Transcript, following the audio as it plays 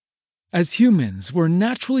As humans, we're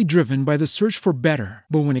naturally driven by the search for better.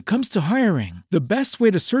 But when it comes to hiring, the best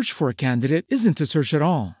way to search for a candidate isn't to search at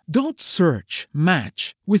all. Don't search,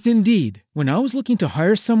 match with Indeed. When I was looking to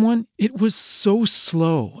hire someone, it was so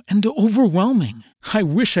slow and overwhelming. I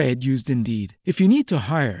wish I had used Indeed. If you need to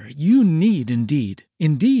hire, you need Indeed.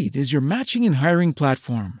 Indeed is your matching and hiring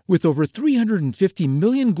platform with over 350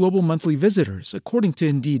 million global monthly visitors, according to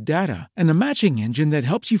Indeed data, and a matching engine that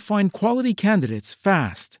helps you find quality candidates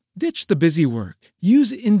fast. Ditch the busy work.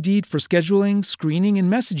 Use Indeed for scheduling, screening,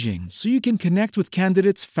 and messaging so you can connect with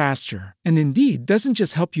candidates faster. And Indeed doesn't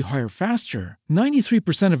just help you hire faster.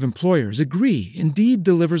 93% of employers agree Indeed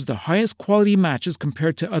delivers the highest quality matches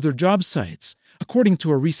compared to other job sites, according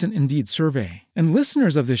to a recent Indeed survey. And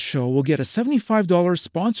listeners of this show will get a $75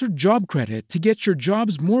 sponsored job credit to get your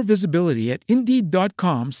jobs more visibility at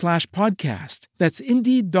Indeed.com/podcast. That's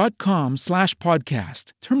Indeed.com/podcast.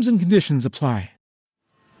 Terms and conditions apply.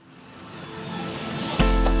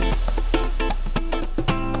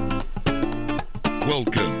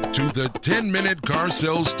 Welcome to the 10-Minute Car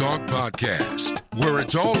Sales Talk Podcast, where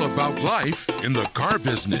it's all about life in the car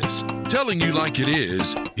business. Telling you like it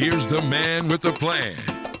is, here's the man with the plan,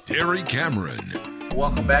 Terry Cameron.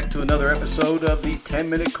 Welcome back to another episode of the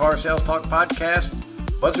 10-Minute Car Sales Talk Podcast,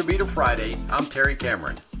 Buzzer Beater Friday. I'm Terry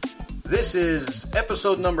Cameron. This is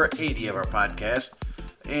episode number 80 of our podcast,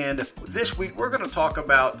 and this week we're going to talk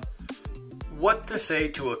about what to say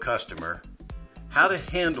to a customer, how to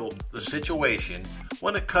handle the situation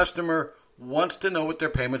when a customer wants to know what their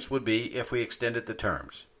payments would be if we extended the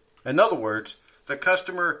terms. In other words, the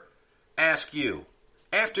customer asks you,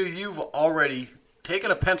 after you've already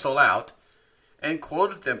taken a pencil out and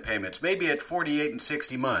quoted them payments, maybe at 48 and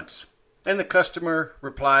 60 months, and the customer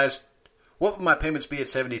replies, what would my payments be at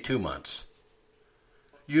 72 months?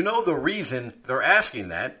 You know the reason they're asking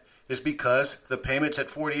that is because the payments at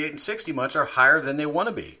 48 and 60 months are higher than they want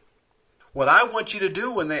to be. What I want you to do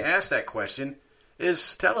when they ask that question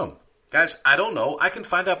is tell them, guys, I don't know, I can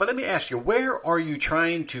find out, but let me ask you, where are you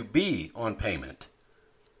trying to be on payment?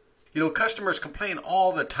 You know, customers complain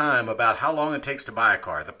all the time about how long it takes to buy a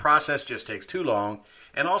car. The process just takes too long,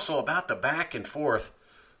 and also about the back and forth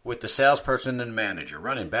with the salesperson and manager,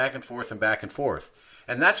 running back and forth and back and forth.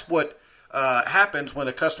 And that's what happens when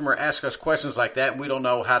a customer asks us questions like that and we don't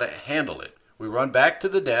know how to handle it. We run back to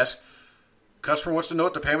the desk. Customer wants to know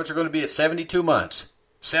what the payments are going to be at 72 months.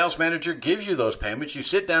 Sales manager gives you those payments. You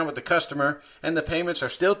sit down with the customer and the payments are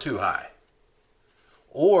still too high.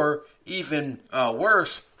 Or even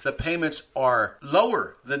worse, the payments are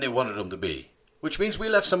lower than they wanted them to be, which means we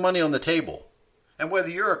left some money on the table. And whether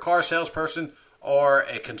you're a car salesperson or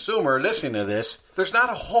a consumer listening to this, there's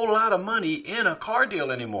not a whole lot of money in a car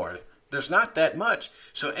deal anymore. There's not that much.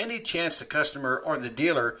 So any chance the customer or the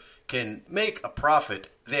dealer can make a profit,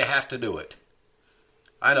 they have to do it.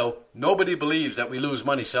 I know, nobody believes that we lose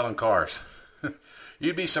money selling cars.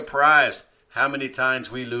 You'd be surprised how many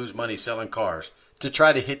times we lose money selling cars to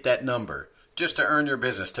try to hit that number, just to earn your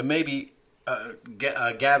business, to maybe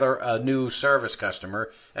gather a new service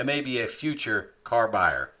customer and maybe a future car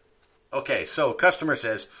buyer. Okay, so customer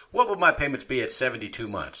says, what would my payments be at 72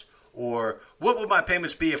 months? Or what would my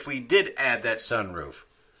payments be if we did add that sunroof?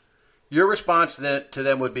 Your response then to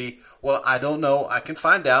them would be, well, I don't know, I can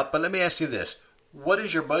find out, but let me ask you this. What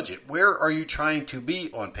is your budget? Where are you trying to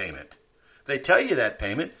be on payment? They tell you that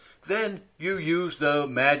payment, then you use the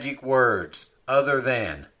magic words, other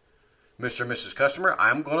than. Mr. and Mrs. Customer,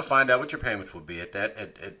 I'm going to find out what your payments will be at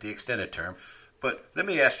the extended term. But let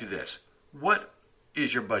me ask you this. What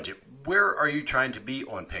is your budget? Where are you trying to be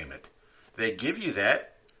on payment? They give you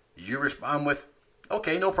that. You respond with,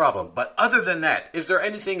 okay, no problem. But other than that, is there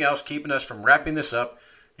anything else keeping us from wrapping this up?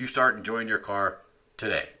 You start enjoying your car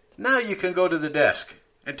today. Now you can go to the desk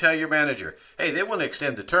and tell your manager, hey, they want to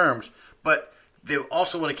extend the terms, but they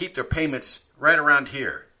also want to keep their payments right around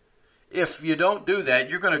here. If you don't do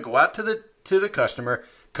that, you're going to go out to the customer,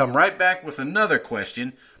 come right back with another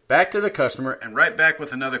question, back to the customer, and right back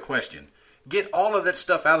with another question. Get all of that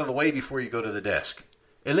stuff out of the way before you go to the desk.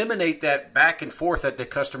 Eliminate that back and forth that the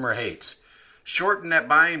customer hates. Shorten that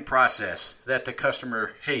buying process that the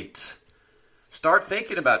customer hates. Start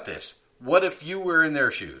thinking about this. What if you were in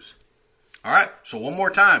their shoes? All right, so one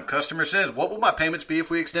more time. Customer says, what will my payments be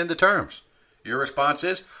if we extend the terms? Your response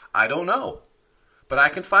is, I don't know, but I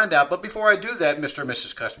can find out. But before I do that, Mr. and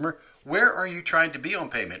Mrs. Customer, where are you trying to be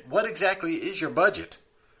on payment? What exactly is your budget?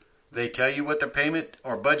 They tell you what the payment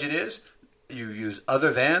or budget is. You use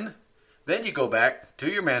other than. Then you go back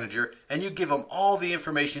to your manager and you give them all the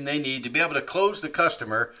information they need to be able to close the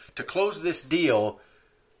customer, to close this deal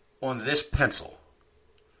on this pencil.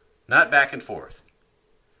 Not back and forth.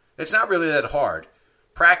 It's not really that hard.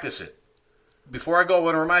 Practice it. Before I go, I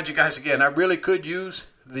want to remind you guys again, I really could use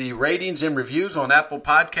the ratings and reviews on Apple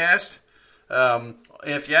Podcast.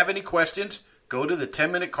 If you have any questions, go to the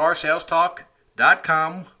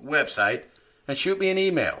 10minutecarsalestalk.com website and shoot me an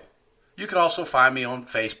email. You can also find me on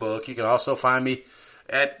Facebook. You can also find me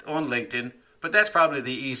on LinkedIn. But that's probably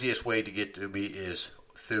the easiest way to get to me is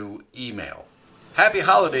through email. Happy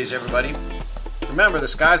holidays, everybody. Remember, the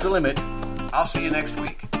sky's the limit. I'll see you next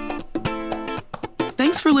week.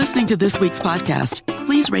 Thanks for listening to this week's podcast.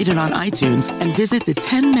 Please rate it on iTunes and visit the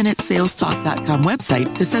 10minutesalestalk.com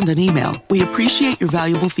website to send an email. We appreciate your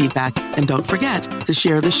valuable feedback, and don't forget to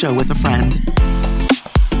share the show with a friend.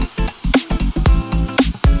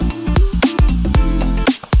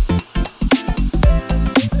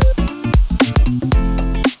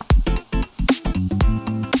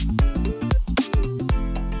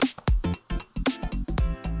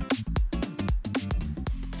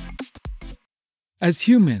 As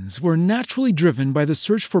humans, we're naturally driven by the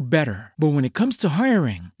search for better. But when it comes to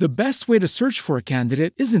hiring, the best way to search for a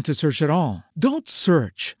candidate isn't to search at all. Don't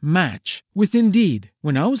search, match with Indeed.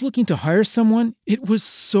 When I was looking to hire someone, it was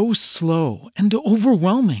so slow and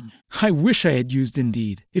overwhelming. I wish I had used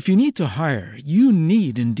Indeed. If you need to hire, you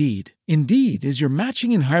need Indeed. Indeed is your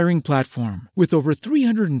matching and hiring platform with over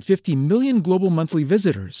 350 million global monthly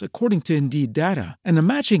visitors, according to Indeed data, and a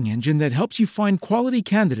matching engine that helps you find quality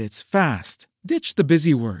candidates fast. Ditch the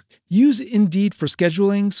busy work. Use Indeed for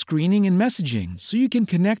scheduling, screening, and messaging so you can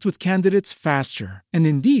connect with candidates faster. And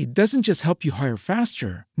Indeed doesn't just help you hire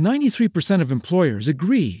faster. 93% of employers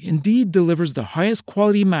agree Indeed delivers the highest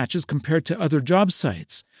quality matches compared to other job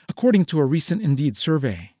sites, according to a recent Indeed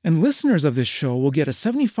survey. And listeners of this show will get a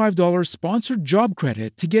 $75 sponsored job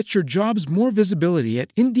credit to get your jobs more visibility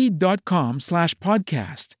at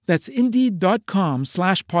Indeed.com/podcast. That's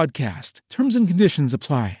Indeed.com/podcast. Terms and conditions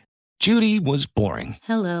apply. Judy was boring.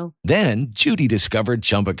 Hello. Then Judy discovered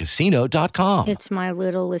ChumbaCasino.com. It's my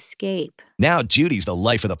little escape. Now Judy's the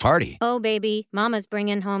life of the party. Oh, baby, mama's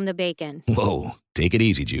bringing home the bacon. Whoa, take it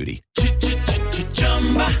easy, Judy.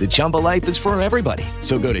 The Chumba life is for everybody.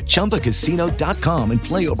 So go to ChumbaCasino.com and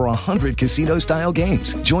play over 100 casino-style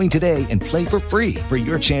games. Join today and play for free for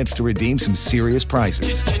your chance to redeem some serious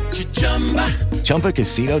prizes.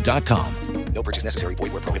 ChumbaCasino.com. No purchase necessary.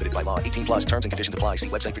 Void where prohibited by law. 18+ terms and conditions apply. See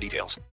website for details.